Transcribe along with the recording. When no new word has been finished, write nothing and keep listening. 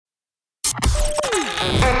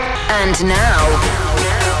And now,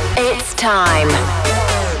 it's time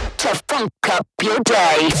to funk up your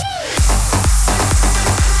day.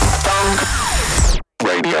 Funk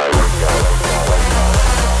Radio.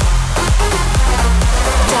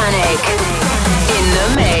 Danik in the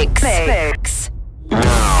mix.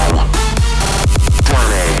 Now,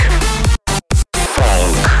 Danik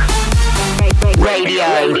Funk Radio.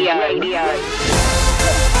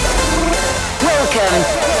 Welcome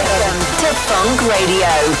to Funk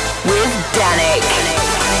Radio with Danik.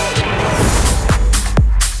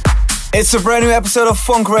 It's a brand new episode of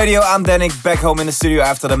Funk Radio. I'm Danik, back home in the studio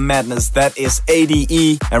after the madness that is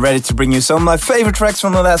ADE, and ready to bring you some of my favorite tracks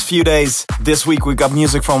from the last few days. This week we got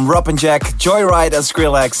music from Rob and Jack, Joyride and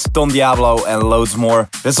Skrillex, Don Diablo and loads more.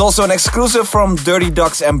 There's also an exclusive from Dirty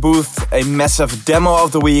Ducks and Booth, a massive demo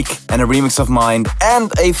of the week and a remix of mine,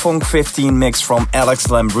 and a Funk 15 mix from Alex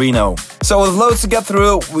Lambrino. So with loads to get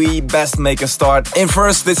through, we best make a start. In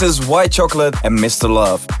first, this is White Chocolate and Mr.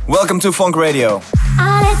 Love. Welcome to Funk Radio.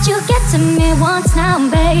 I'll let you get to me once now,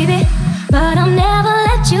 baby, but I'll never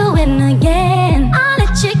let you in again. I'll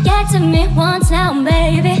let you get to me once now,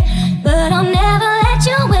 baby, but I'll never let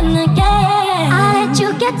you in again. I'll let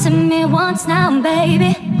you get to me once now,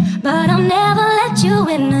 baby, but I'll never let you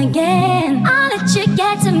in again. I'll let you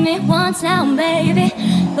get to me once now, baby,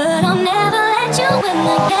 but I'll never let you in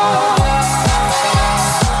again.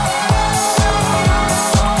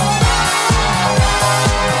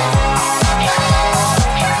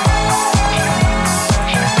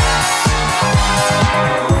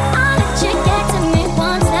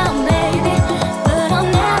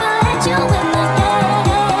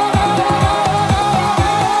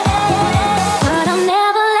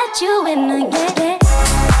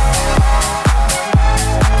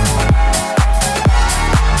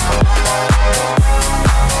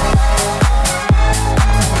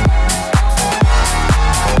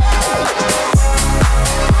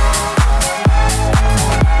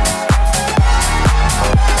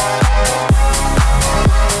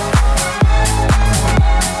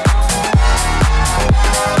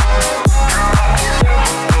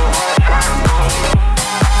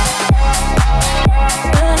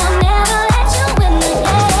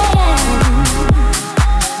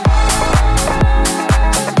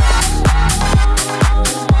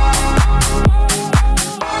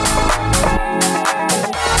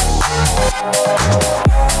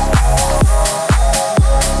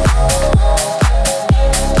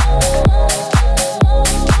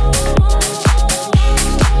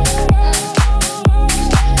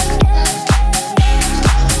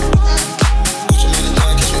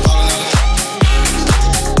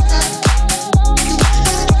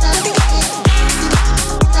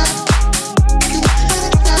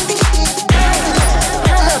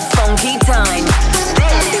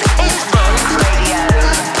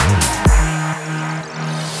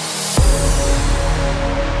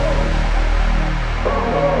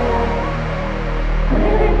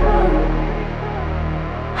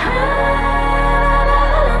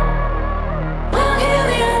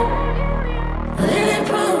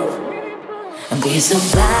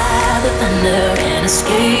 Survive the thunder and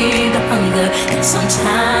escape the hunger. And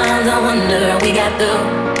sometimes I wonder we got through.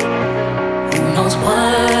 Who knows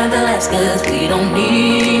what they'll ask us? We don't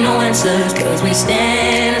need no answers, cause we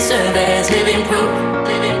stand and serve as living proof.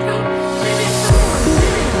 Living proof.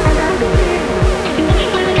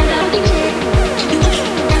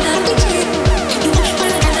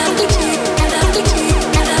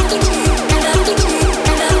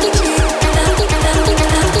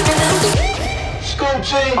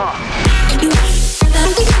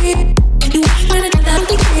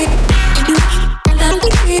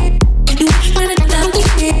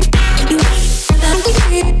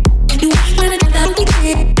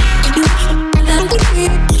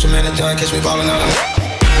 Catch me ballin' out of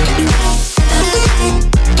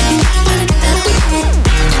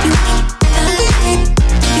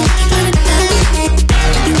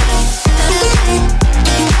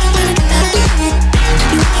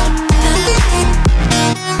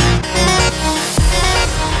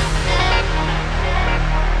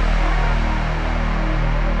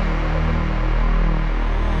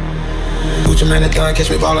Marathon, catch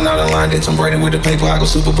me ballin' out in London. Tom Brady with the paper, I go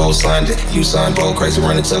Super Bowl Sunday. You son bold, crazy,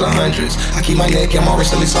 running to the hundreds. I keep my neck and my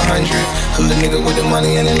wrist at least 100. Hood nigga with the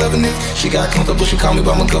money and they loving it. She got comfortable, she call me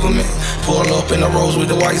by my government. Pull up in the Rolls with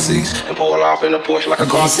the white seats and pull off in the Porsche like a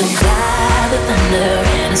car seat. Survive the thunder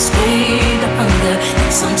and escape the hunger.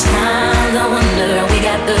 And sometimes I wonder we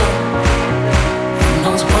got the who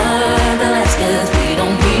knows what they'll ask us. We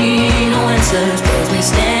don't need no answers, cause we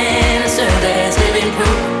stand and serve as living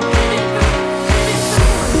proof.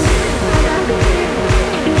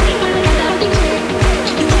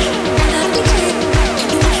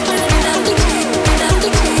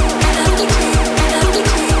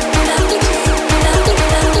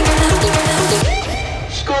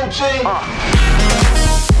 see.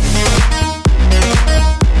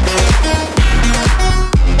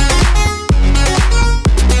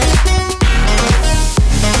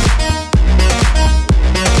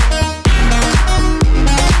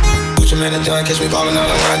 Gucci man and John, catch me ballin' out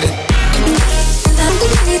of London.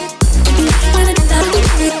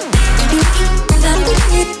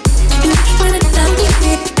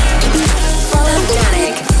 Follow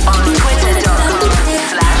Danik on twitter.com/Danik.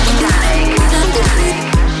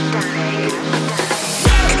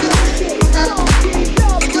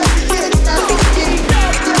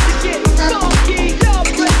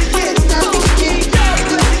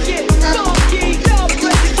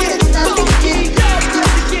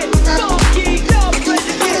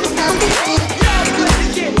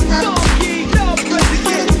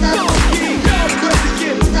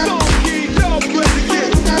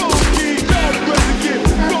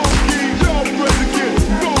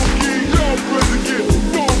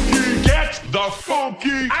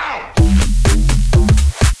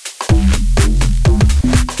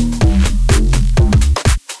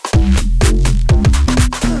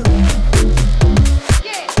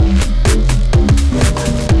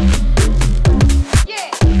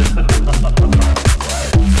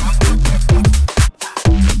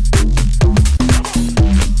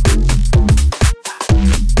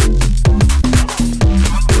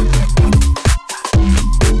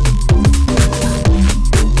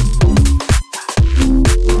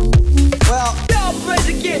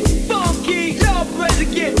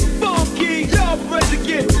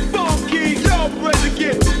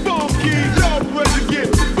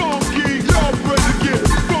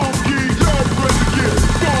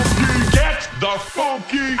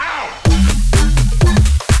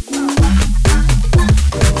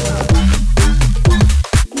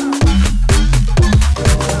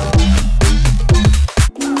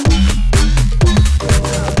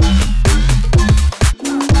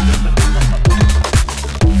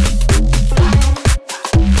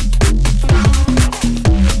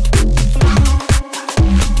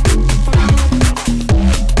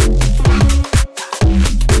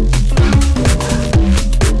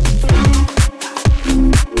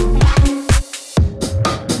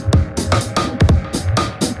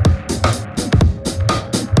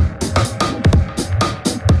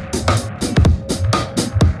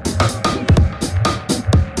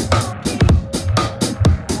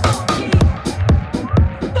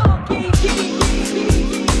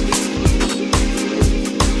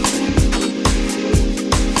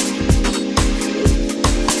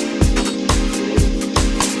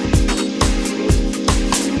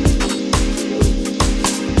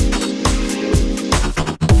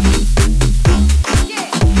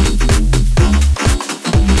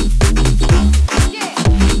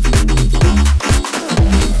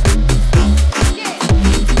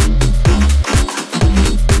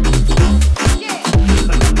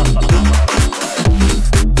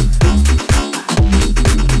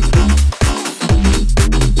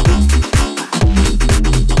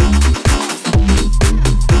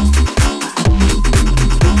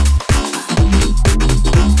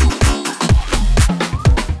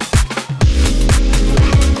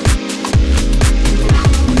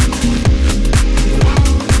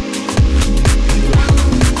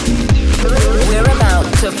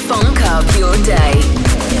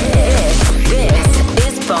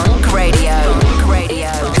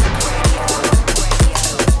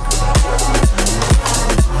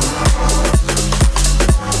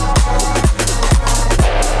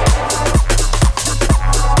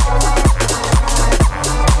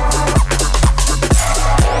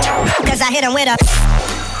 hit him with a,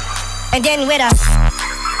 and then with a,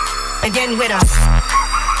 and then with a,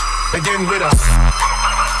 and then with a,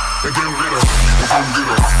 and then with a,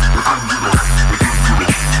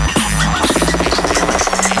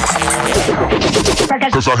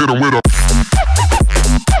 cause I hit him with a.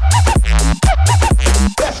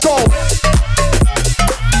 Let's go.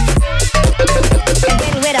 And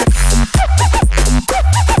then with a.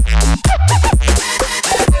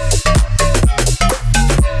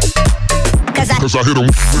 Cause I hit him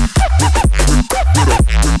with a,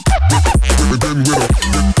 and then with a,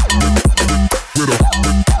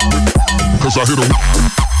 cause I hit him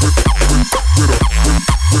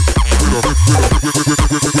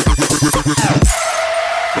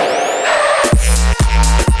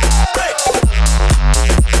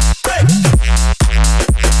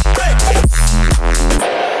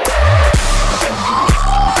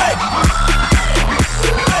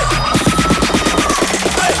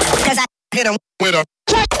hit him with a.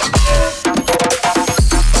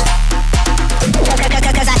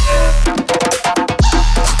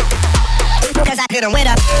 Cause I hit him with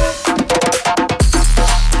a.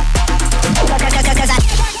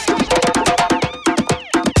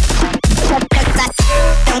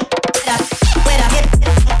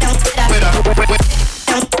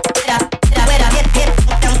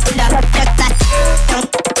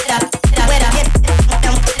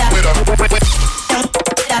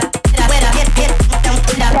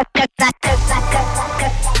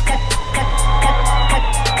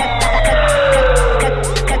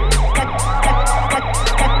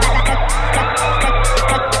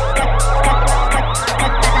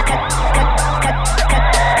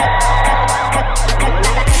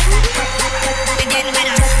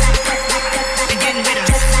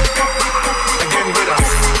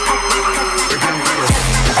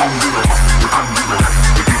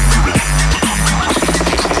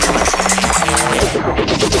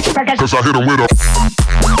 'Cause I hit him with a.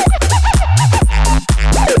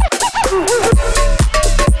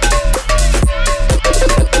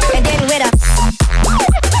 And then with a.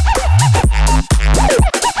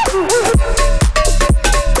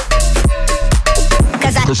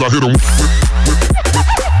 'Cause I hit him.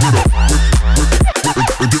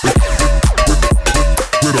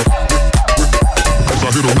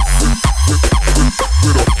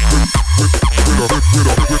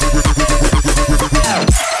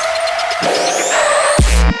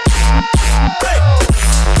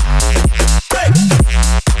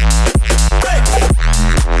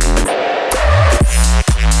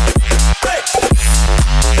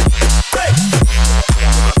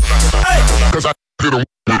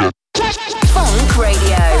 Funk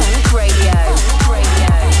Radio. Funk Radio.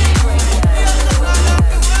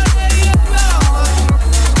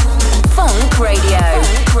 Funk Radio.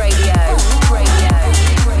 Funk Radio.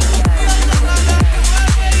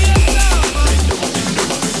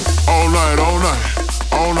 All night, all night,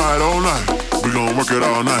 all night, all night. We gon' work it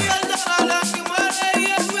all night.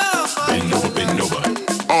 Bend over, bend over.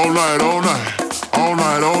 All night, all night, all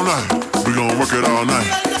night, all night. We gon' work it all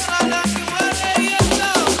night.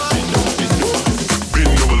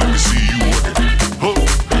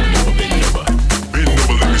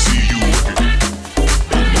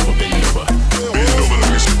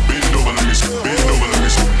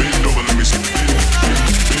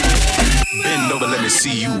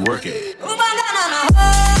 See you work it. We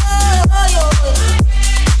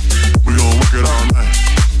gon' work it all night.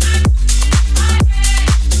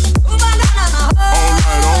 All night, all night,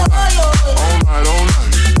 all night, all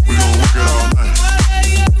night. We gon' work it all night.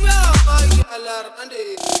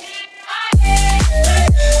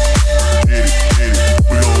 Get it.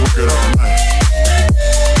 We gon' work it all night.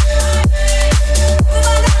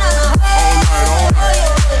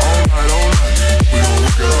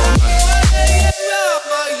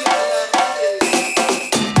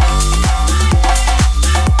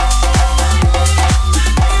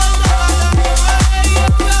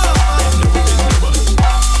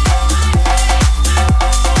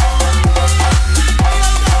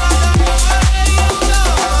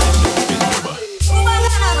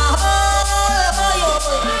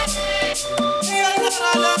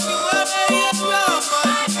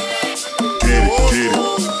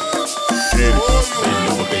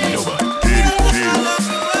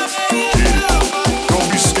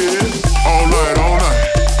 All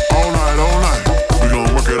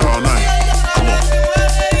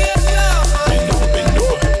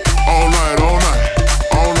night, all night,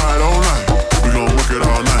 all night, all night. We gon' work it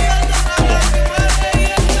all night.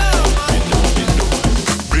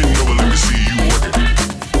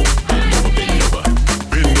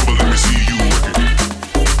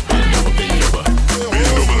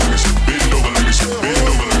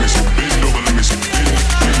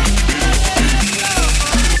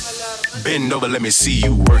 Bend over, let me see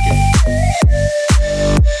you work it.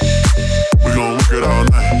 We gon' work it all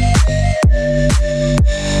night.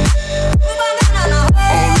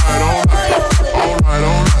 All night, all night, all night,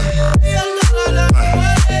 all night.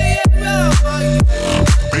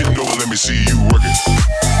 Bend over, let me see you work it.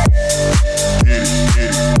 Get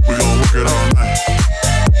it. We gon' work it all night.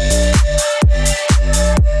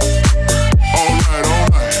 All night, all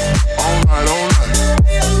night, all night, all night.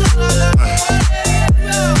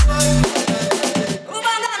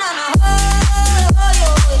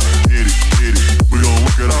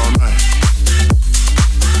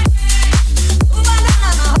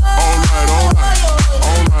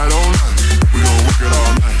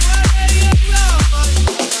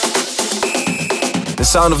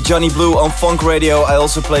 Sound of Johnny Blue on Funk Radio. I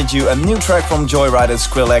also played you a new track from Joyride and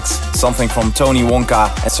Skrillex, something from Tony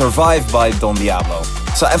Wonka, and Survived by Don Diablo.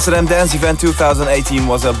 So Amsterdam Dance Event 2018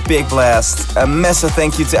 was a big blast. A massive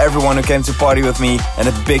thank you to everyone who came to party with me, and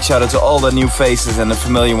a big shout out to all the new faces and the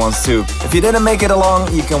familiar ones too. If you didn't make it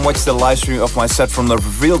along, you can watch the live stream of my set from the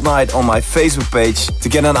revealed night on my Facebook page to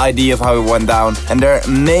get an idea of how it went down. And there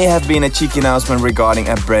may have been a cheeky announcement regarding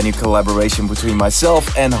a brand new collaboration between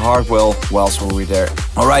myself and Hardwell whilst we were there.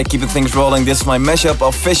 Alright, keeping things rolling, this is my mashup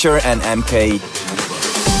of Fisher and MK.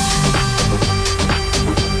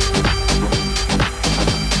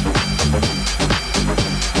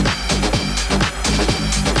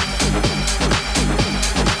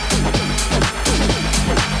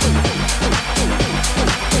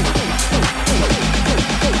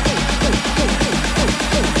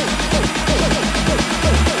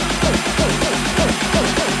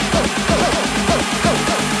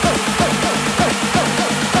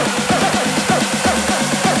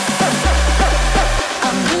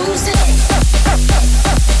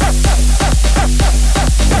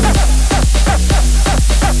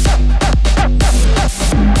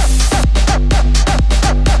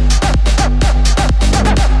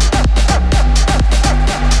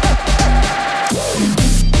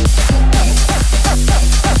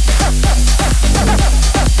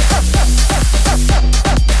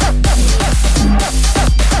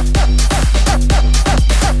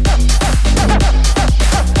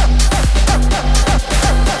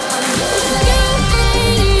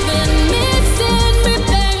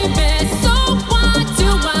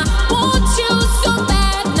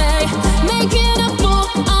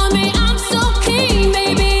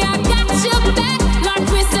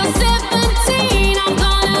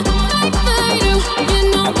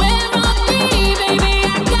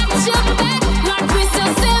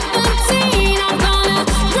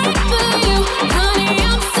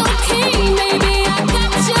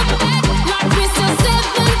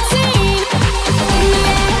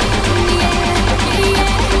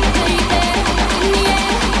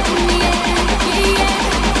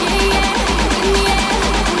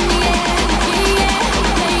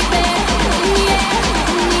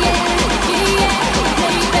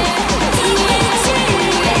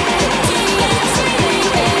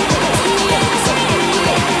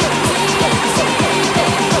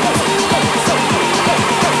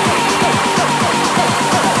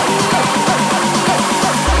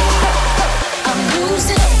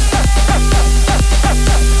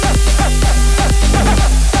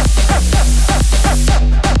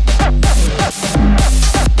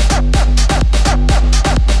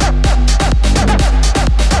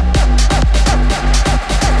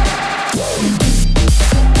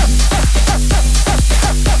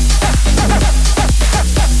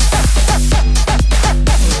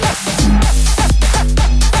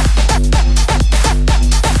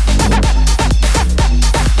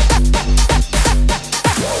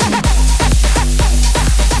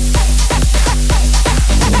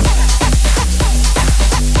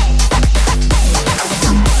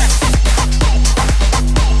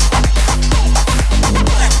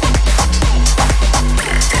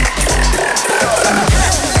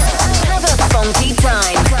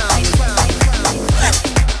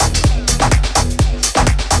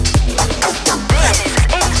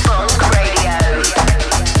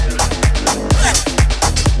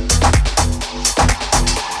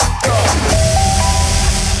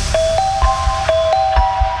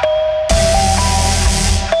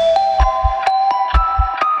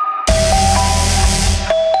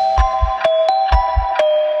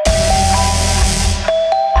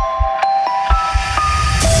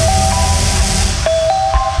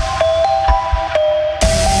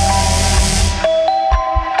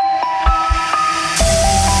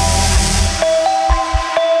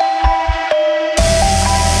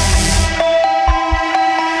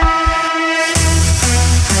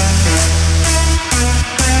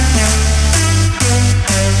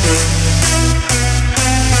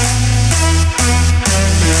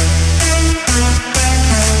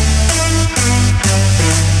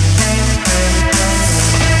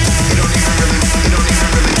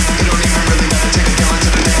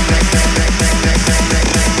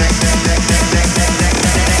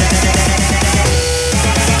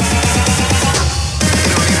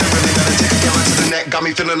 got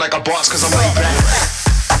me feeling like a boss cause I'm laid back.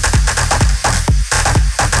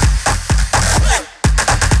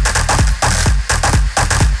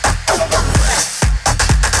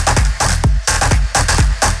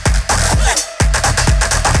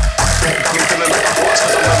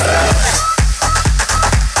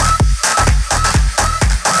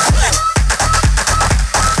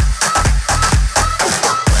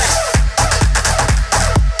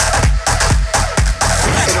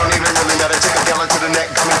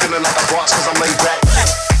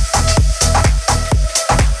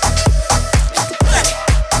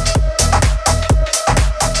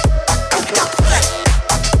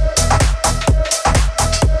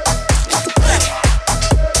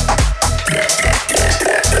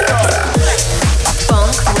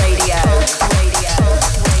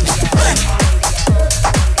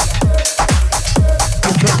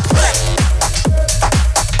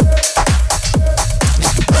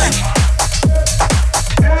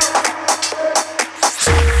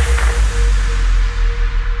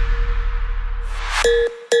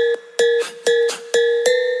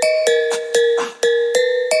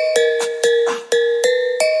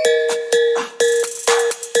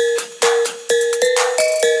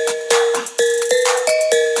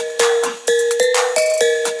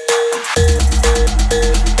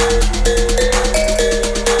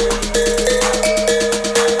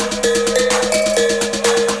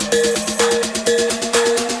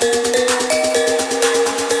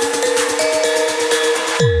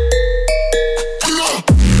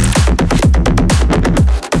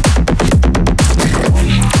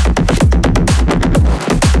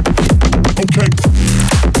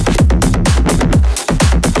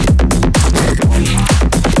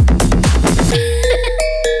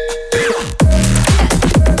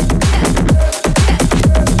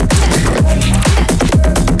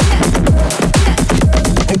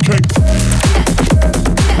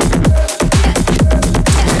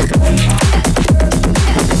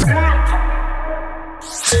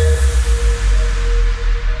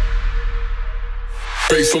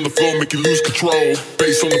 Bass on the floor, make you lose control.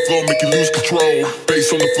 Bass on the floor, make you lose control.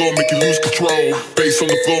 Bass on the floor, make you lose control. Bass on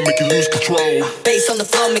the floor, make you lose control. Bass on the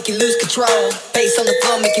floor, make you lose control. Bass on the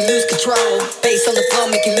floor, make you lose control. Bass on the floor,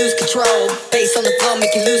 make you lose control. Bass on the floor,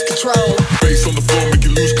 make you lose control. Bass on the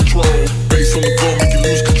floor, make you lose control. Bass on the floor, make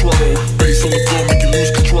you lose control. Bass on the floor, make you lose control. Bass on the floor, make you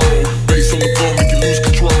lose control. Bass on the floor, make you lose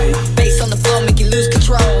control. Bass on the floor, make you lose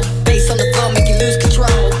control. Bass on the floor, make you lose control.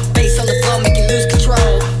 Bass on the floor, make you lose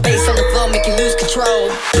control. Bass on the floor, make you lose control.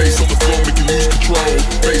 Bass on the floor, make you lose control.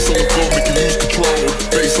 Bass on the floor, make you lose control.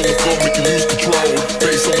 Bass on the floor, make you lose control.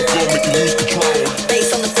 Bass on the floor, make you lose control.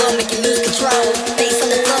 Bass on the floor, make you lose control. Bass on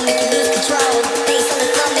the floor,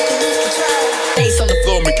 make you lose control. Bass on the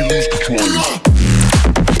floor, make you lose control.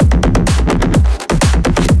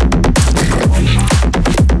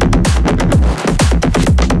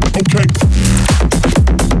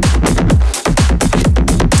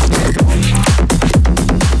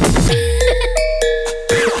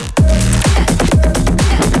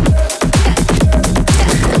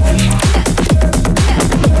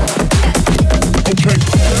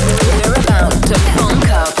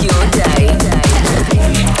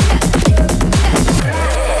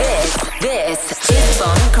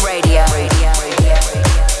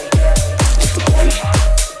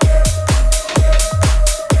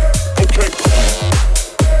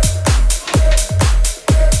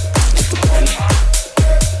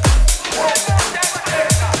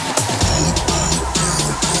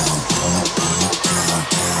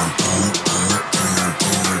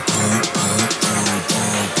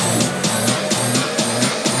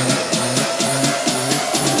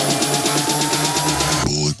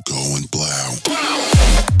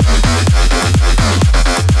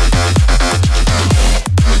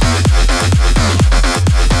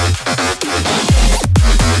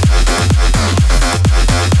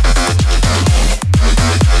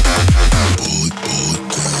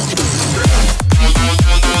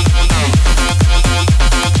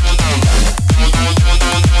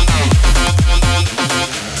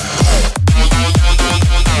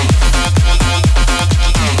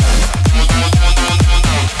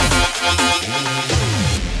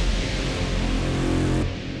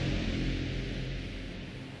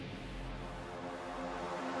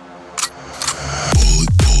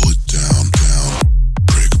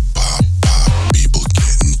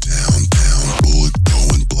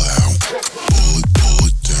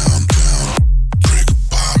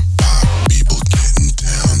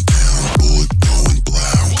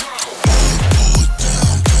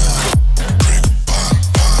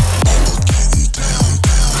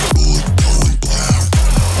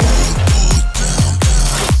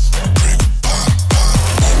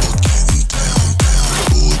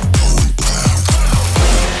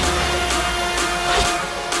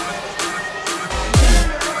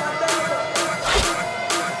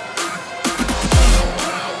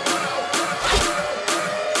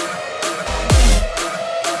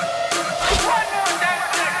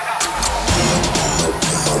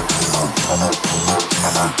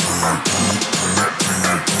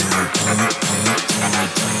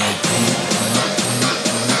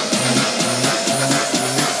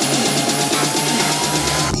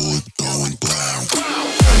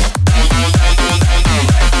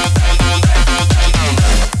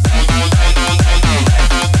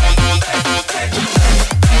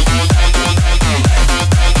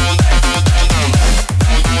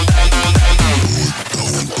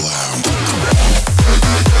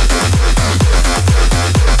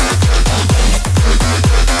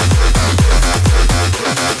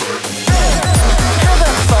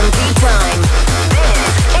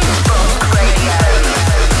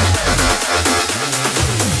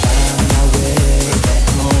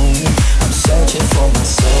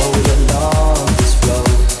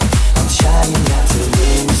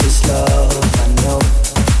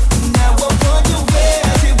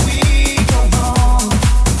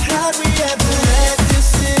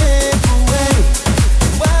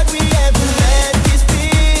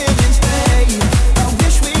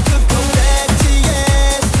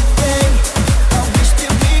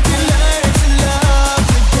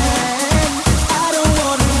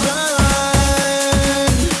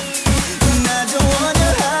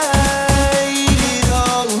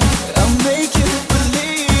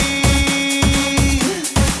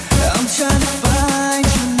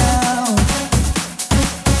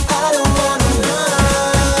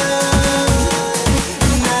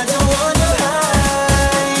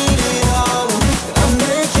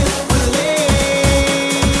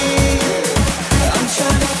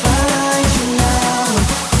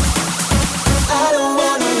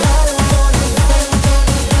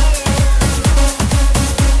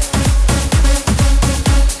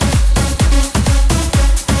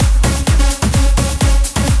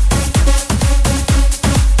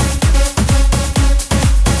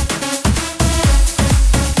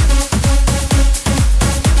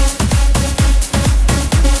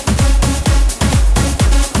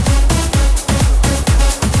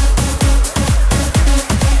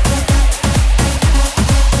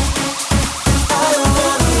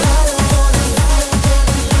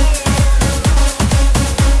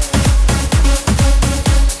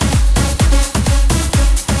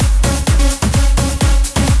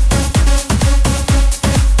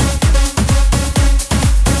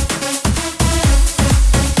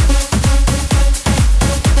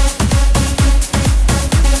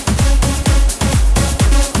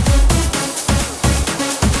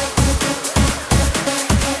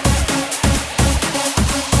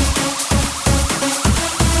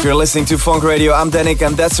 You're listening to Funk Radio, I'm Danik,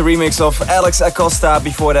 and that's a remix of Alex Acosta.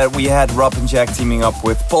 Before that we had Rob and Jack teaming up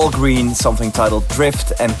with Paul Green, something titled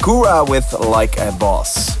Drift, and Kura with Like a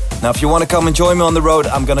Boss. Now if you want to come and join me on the road,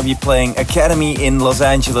 I'm gonna be playing Academy in Los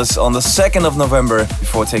Angeles on the 2nd of November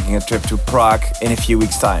before taking a trip to Prague in a few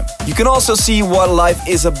weeks' time. You can also see what life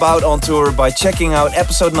is about on tour by checking out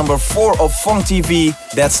episode number 4 of Funk TV.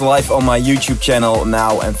 That's live on my YouTube channel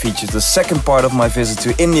now and features the second part of my visit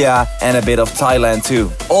to India and a bit of Thailand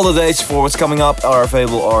too. All the dates for what's coming up are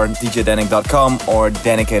available on djdanik.com or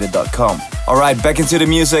danicated.com. Alright, back into the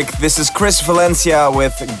music. This is Chris Valencia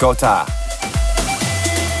with Gota.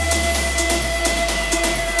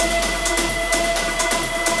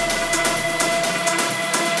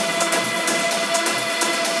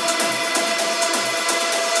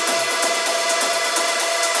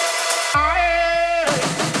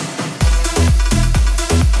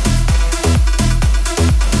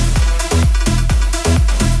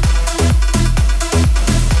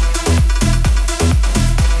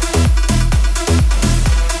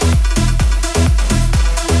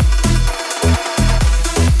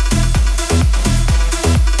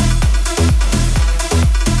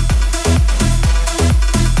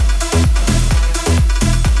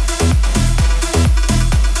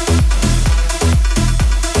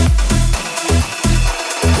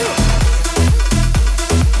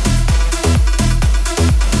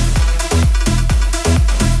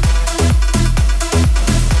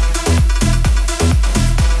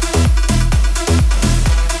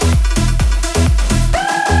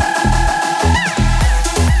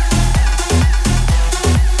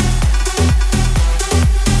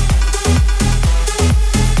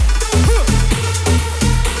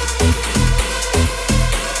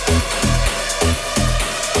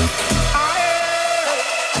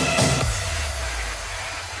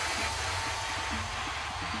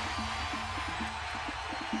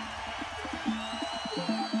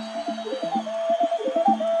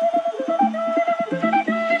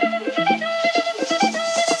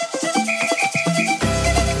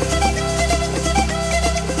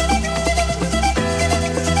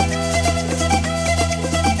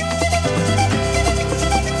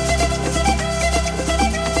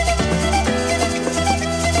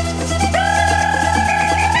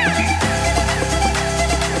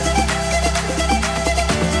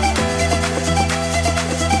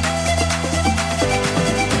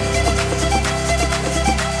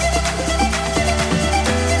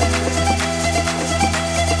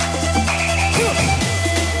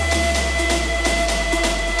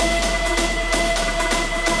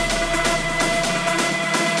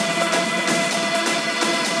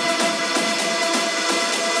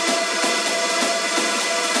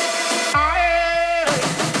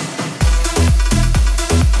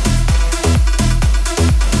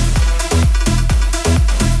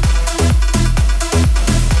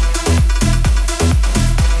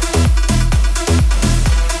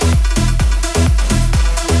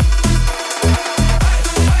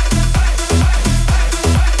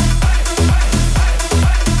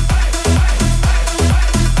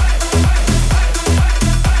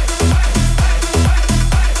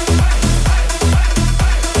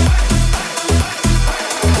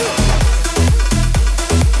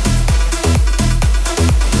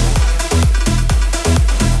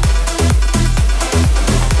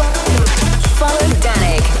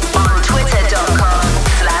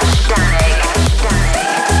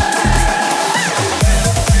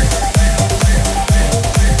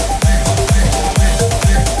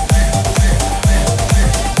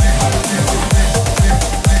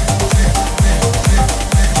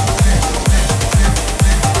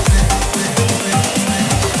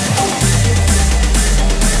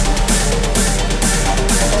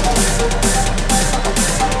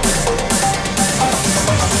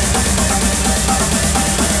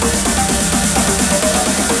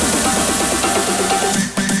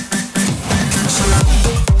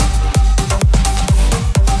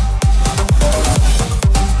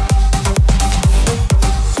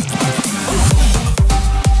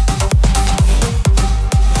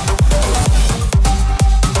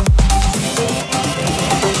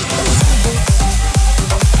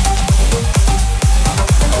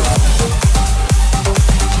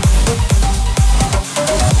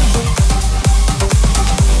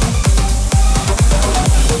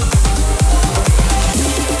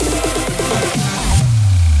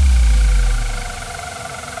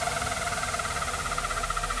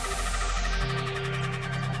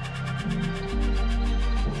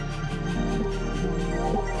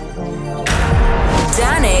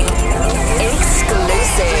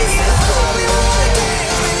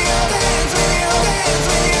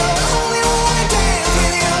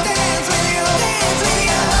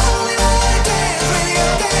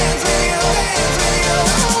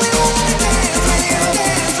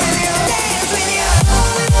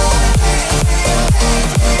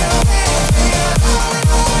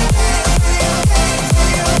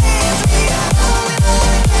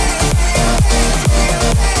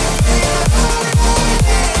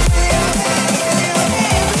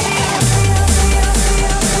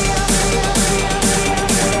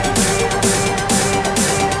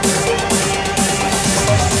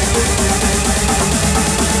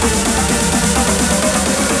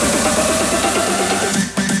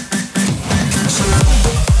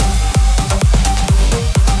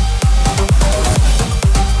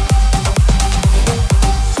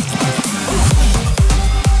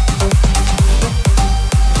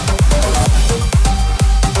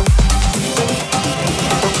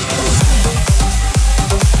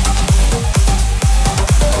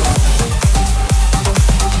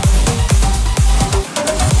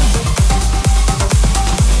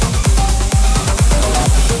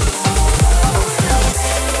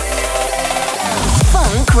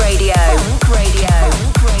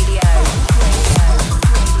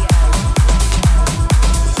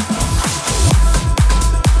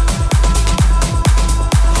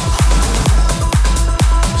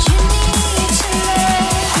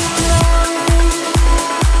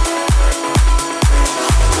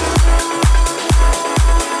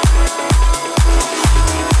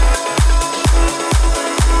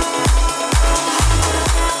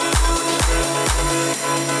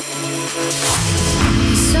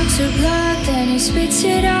 spits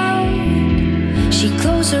it out. She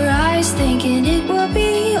closed her eyes thinking it will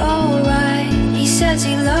be alright. He says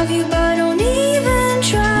he loves you but don't even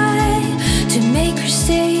try to make her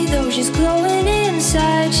stay, though she's glowing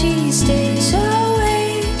inside. She stays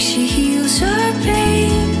awake, she heals her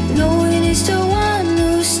pain, knowing it's the one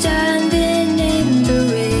who's standing in the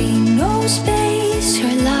rain. No space,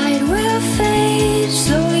 her light will fade,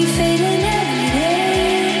 slowly fading every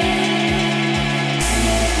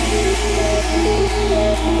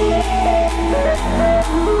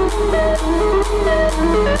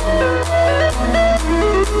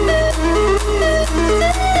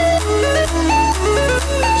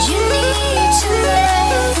You need to let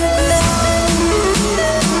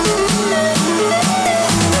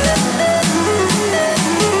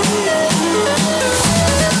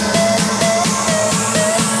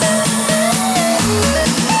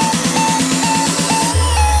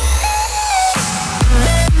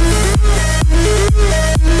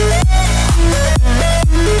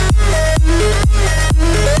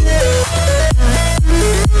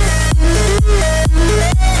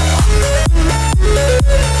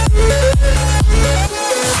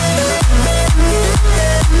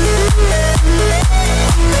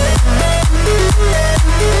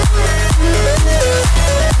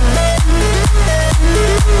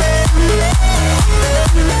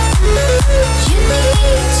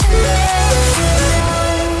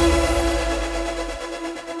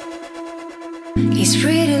His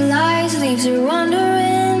pretty lies leaves her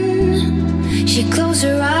wondering. She closed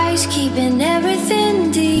her eyes, keeping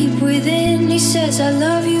everything deep within. He says I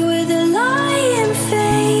love you with a lying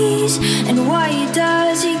face, and why he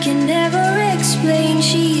does he can never explain.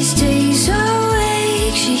 She stays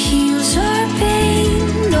awake, she heals her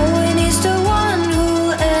pain, knowing he's the one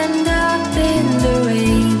who'll end up in the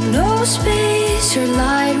rain. No space, her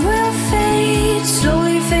light will fade,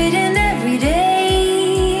 slowly fading every day.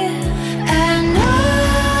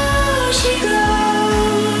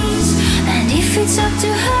 If it's up to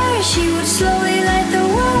her, she would slowly light the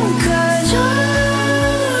wound, 'cause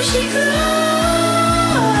oh, she grows.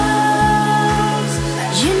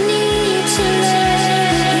 You need to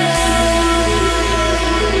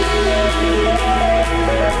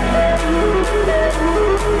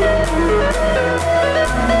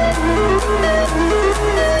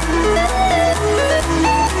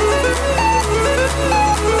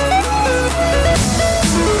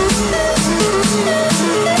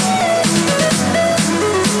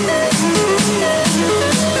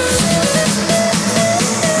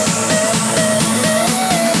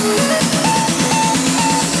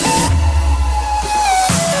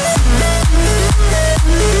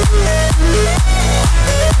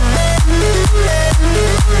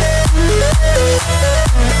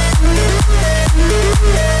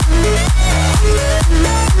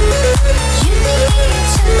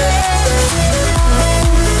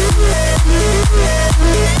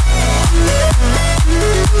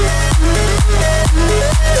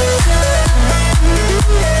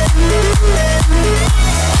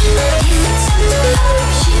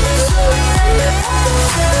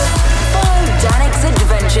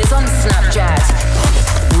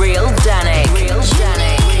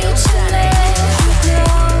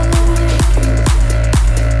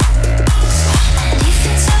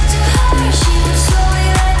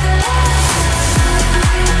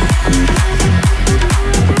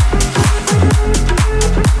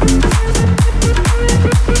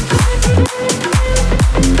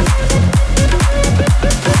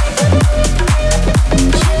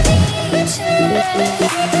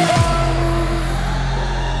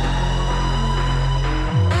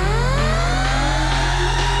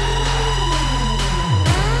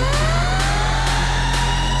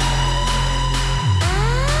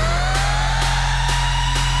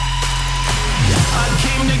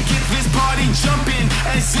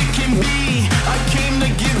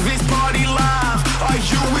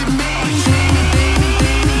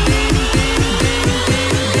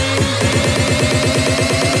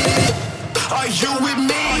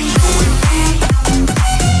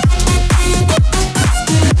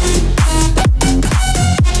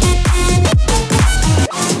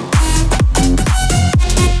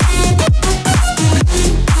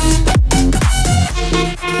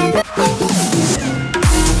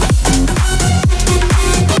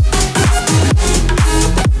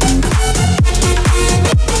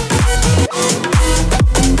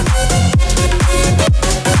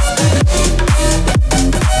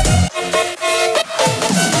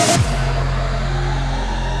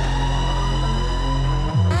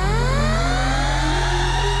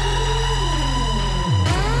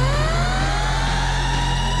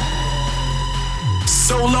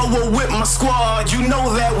solo or with my squad. You know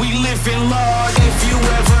that we live in large. If you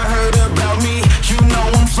ever heard about me, you know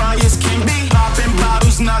I'm fly as can be. Popping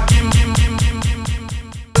bottles, knocking,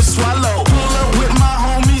 swallow. Pull up with my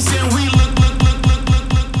homies and we look.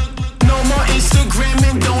 No more Instagram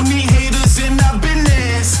and don't need haters in our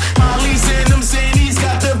business. Molly's and them Zannies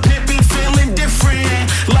got the pimpin' feeling different.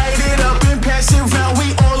 Light it up and pass it round, we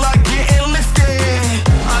all are getting lifted.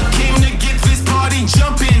 I came to get this party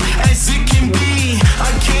jumping as it can be.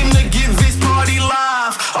 I came to give this party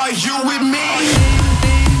live. Are you with me?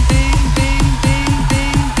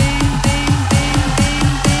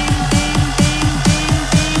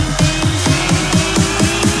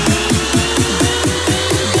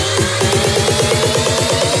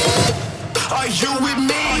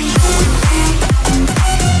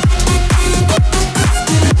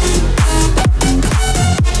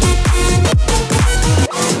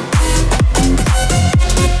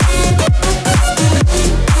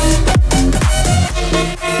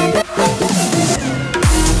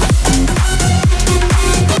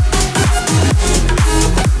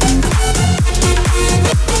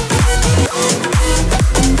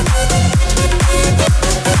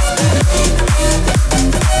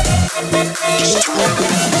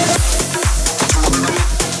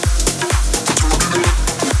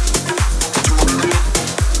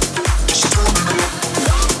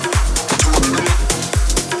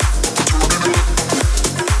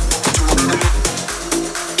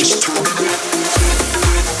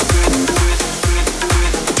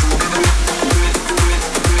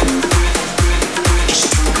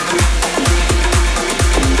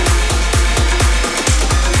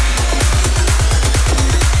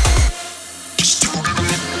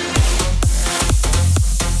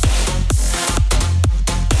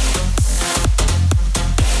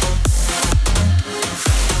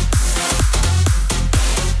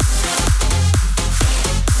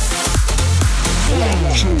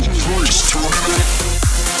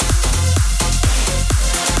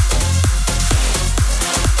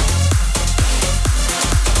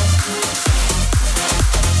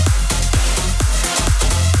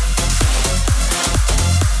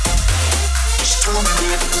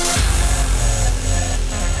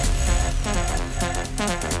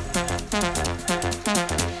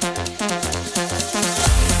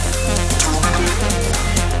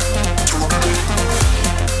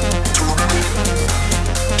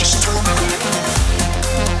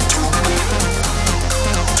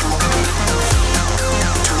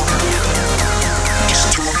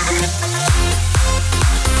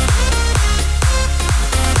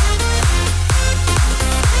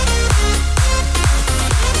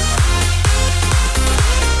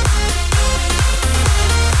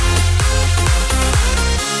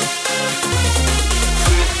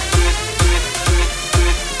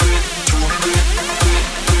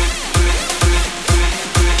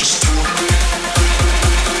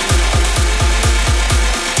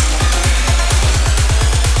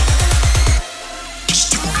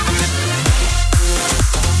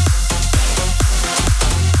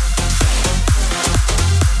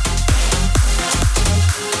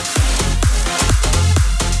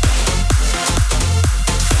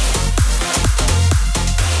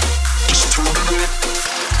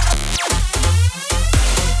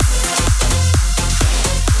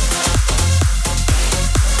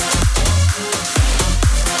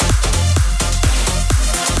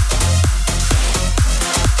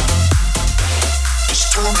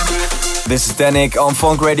 This is Danik on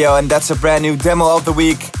Funk Radio, and that's a brand new demo of the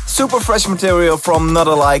week. Super fresh material from Not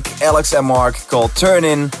Alike, Alex and Mark, called Turn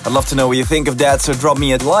In. I'd love to know what you think of that, so drop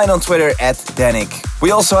me a line on Twitter at Danik.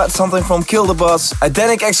 We also had something from Kill the Bus, a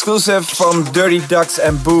Danik exclusive from Dirty Ducks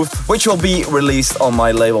and Booth, which will be released on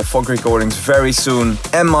my label Funk Recordings very soon,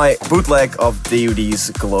 and my bootleg of DUD's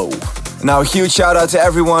Glow. Now a huge shout out to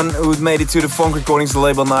everyone who made it to the Funk Recordings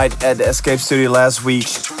label night at the Escape Studio last week.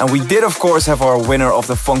 And we did of course have our winner of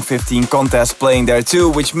the Funk 15 contest playing there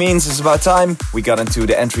too, which means it's about time we got into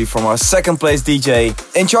the entry from our second place DJ.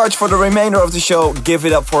 In charge for the remainder of the show, give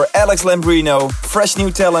it up for Alex Lambrino, fresh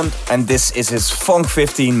new talent, and this is his Funk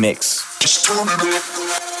 15 mix. Just turn it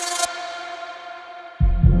up.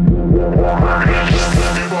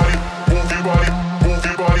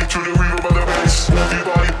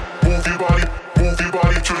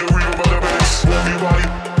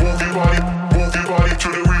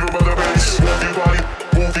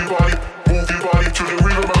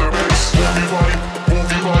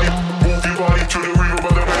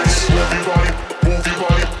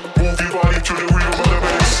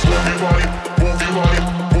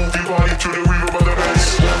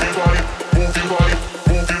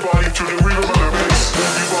 To the rhythm of the bass.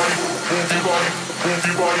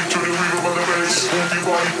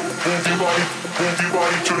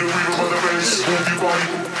 to the rhythm of the bass. Move your body,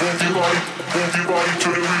 move your body, move your body to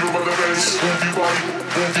the rhythm of the bass. Move your body,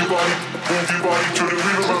 move your body, move your body to the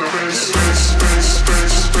rhythm of the bass. Bass, bass,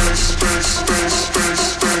 bass, bass, bass, bass, bass,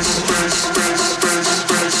 bass, bass, bass, bass,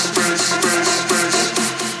 bass, bass, bass, bass.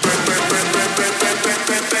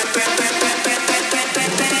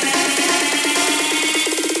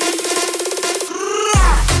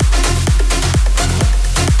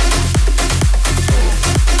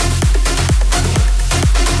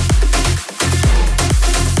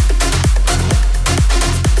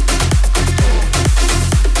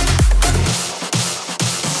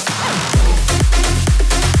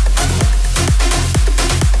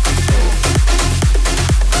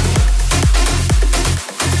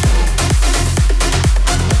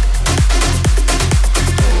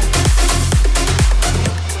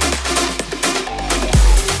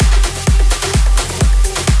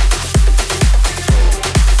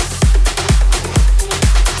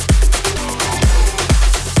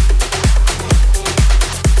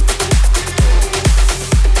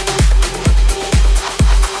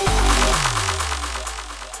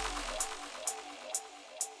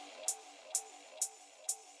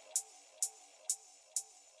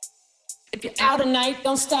 If you're out tonight,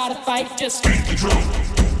 don't start a fight, just beat the drum.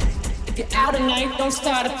 If you're out tonight, don't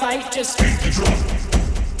start a fight, just beat the drum.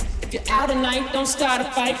 If you're out tonight, don't start a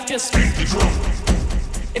fight, just beat the drum.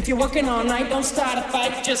 If you're working all night, don't start a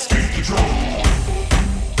fight, just beat the drum.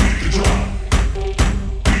 Beat the drum.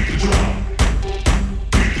 Beat the drum.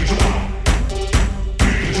 Beat the drum.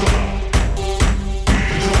 Beat the drum.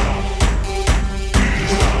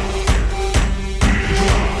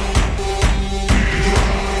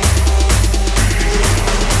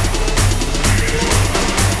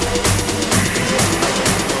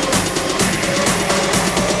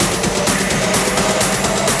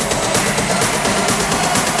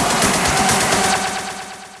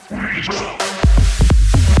 Drop.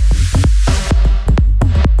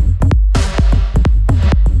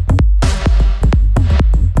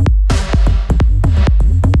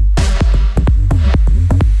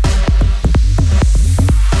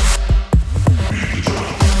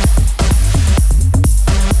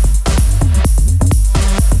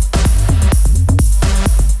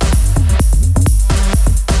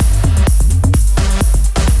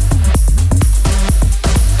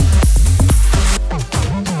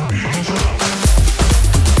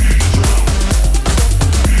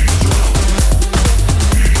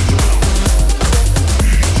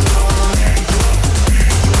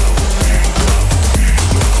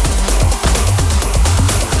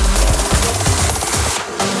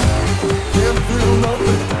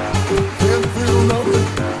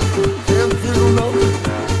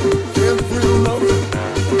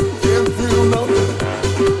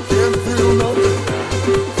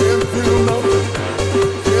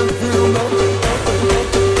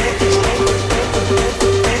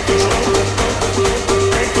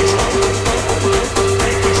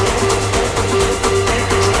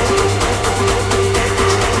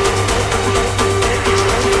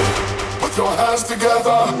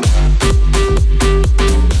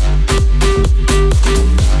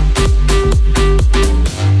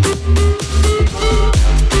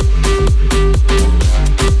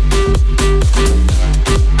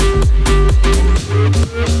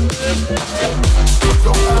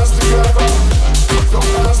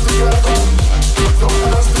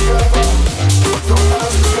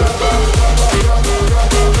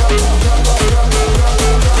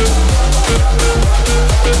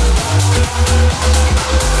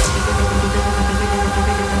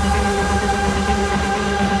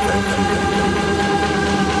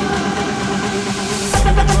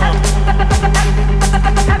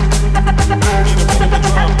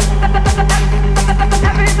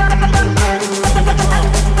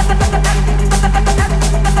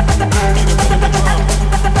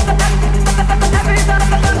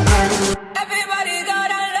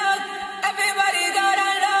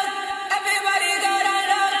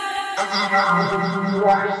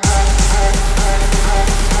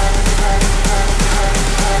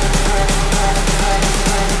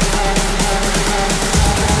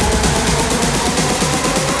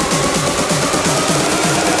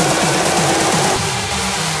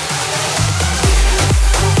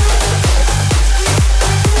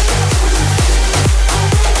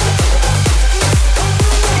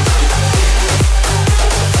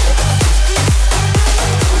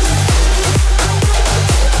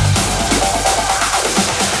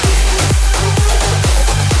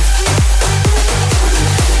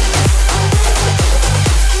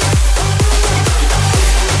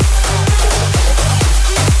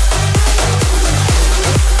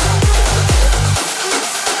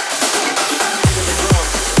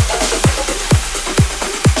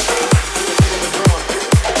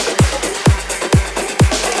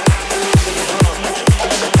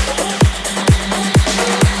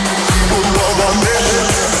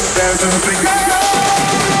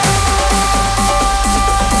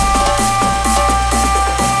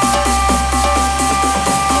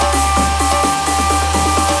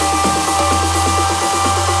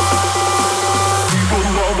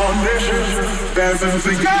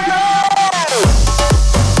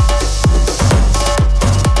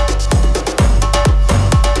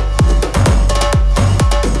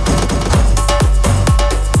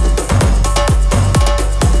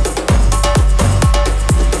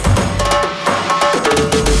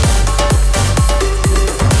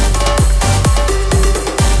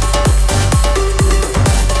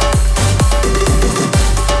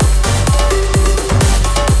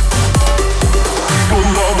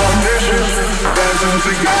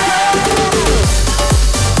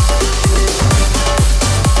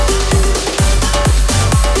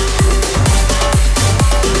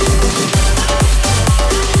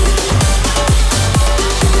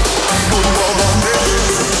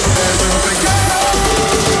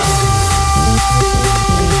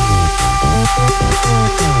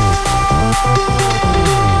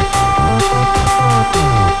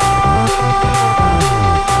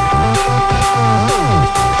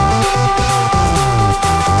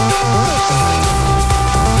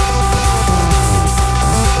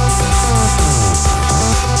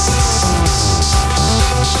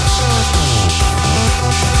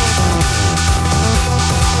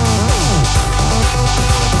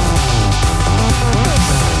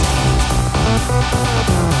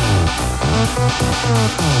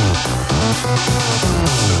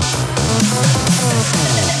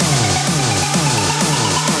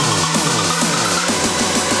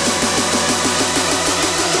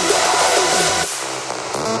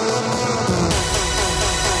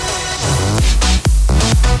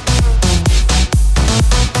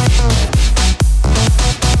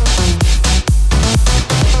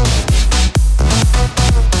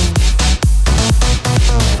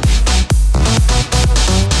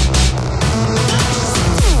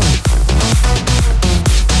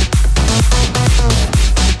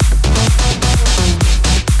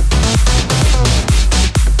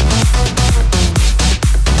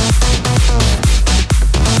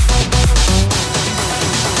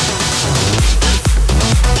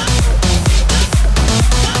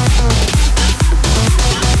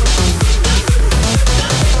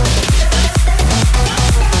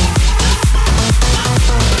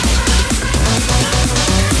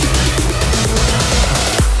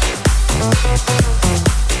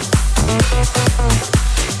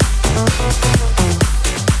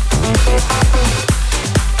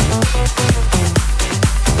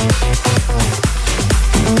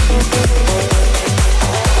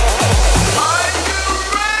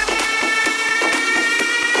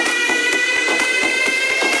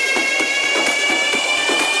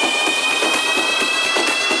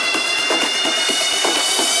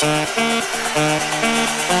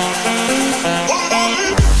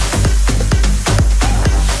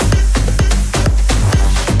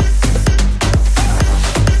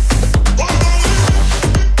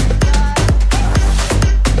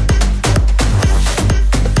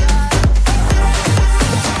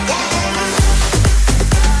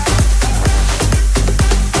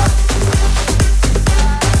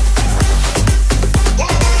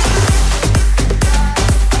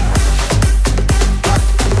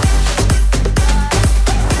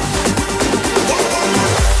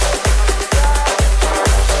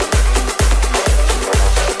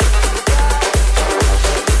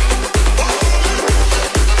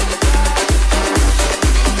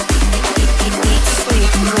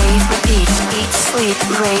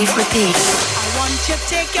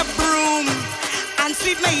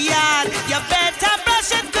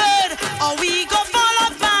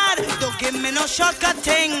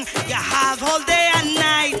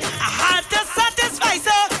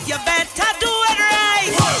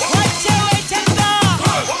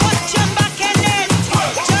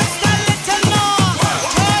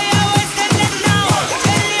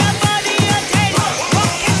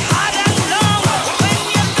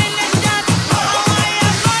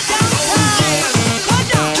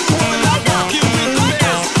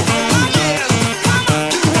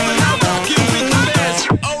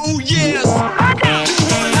 Oh yes.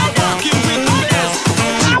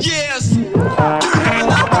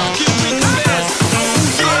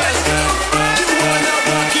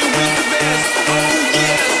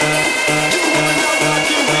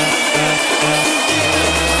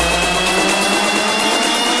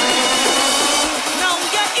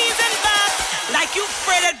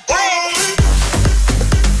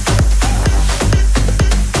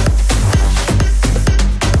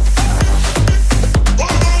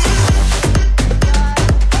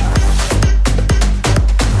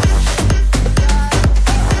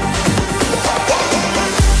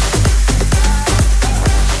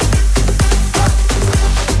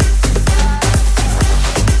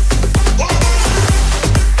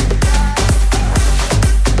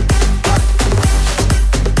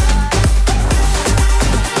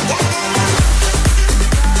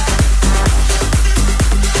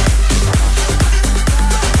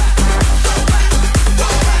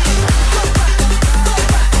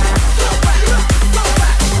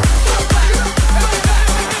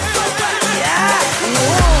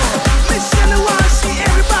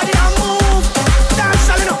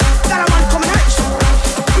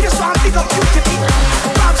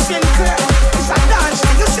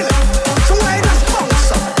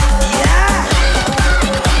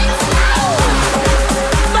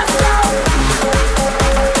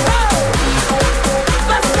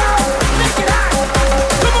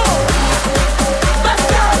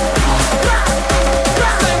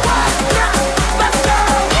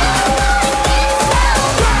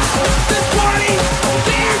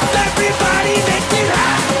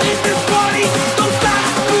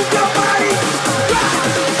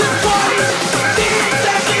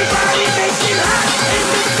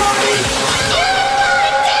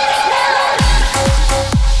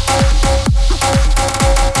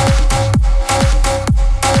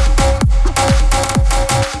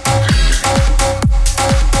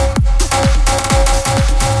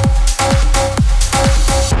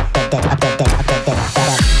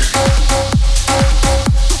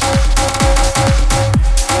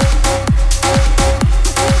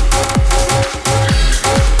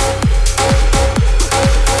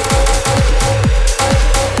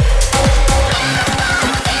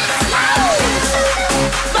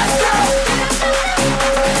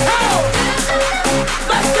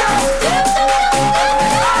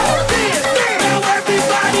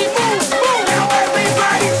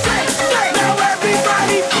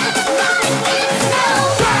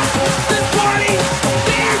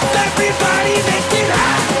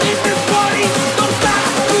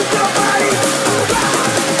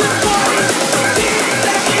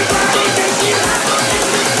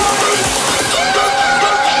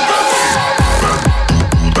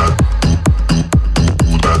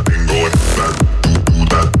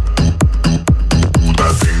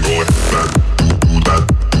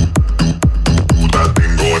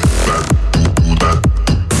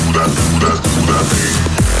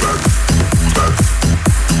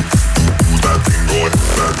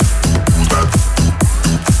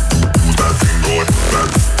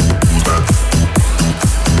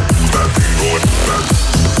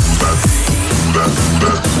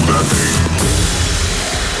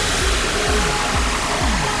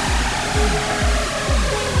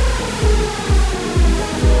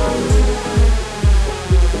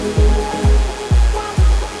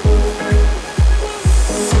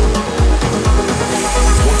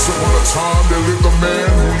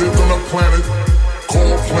 planet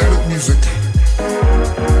called Planet Music.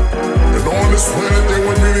 And on this planet there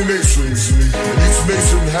were many nations, and each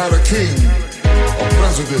nation had a king, a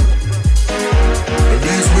president. And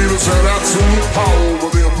these leaders had absolute power over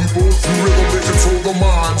their people. Through rhythm they control the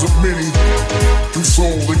minds of many. Through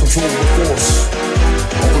soul they control the force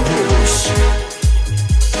of the universe.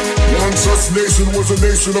 One such nation was a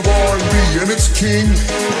nation of R&B, and its king,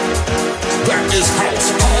 that is house.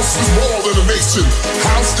 House is more than a nation.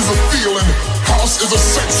 House is a feeling. House is a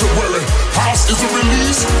sanctuary. House is a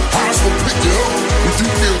release. House will pick you up when you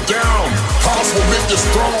feel down. House will make you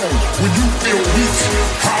strong when you feel weak.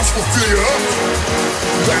 House will fill you up.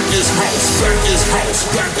 That is house. That is house.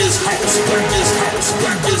 That is house. That is house.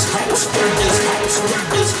 That is house. That is house. That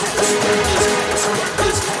is house. That is house. That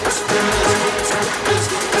is house. That is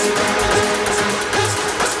house.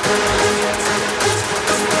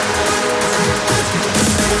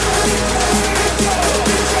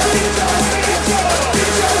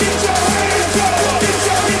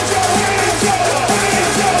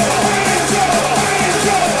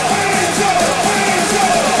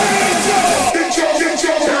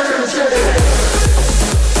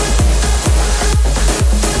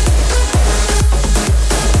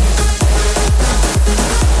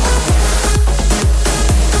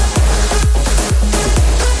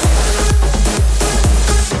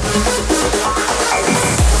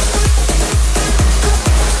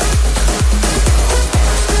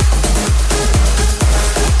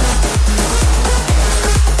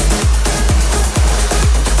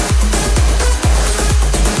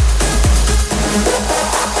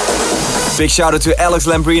 Big shout out to Alex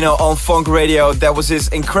Lambrino on Funk Radio. That was his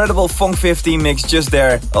incredible Funk 15 mix just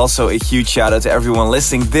there. Also a huge shout out to everyone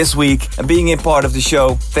listening this week and being a part of the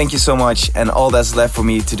show. Thank you so much. And all that's left for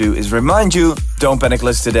me to do is remind you, don't panic,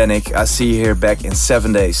 listen to Danik. I'll see you here back in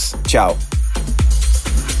 7 days. Ciao.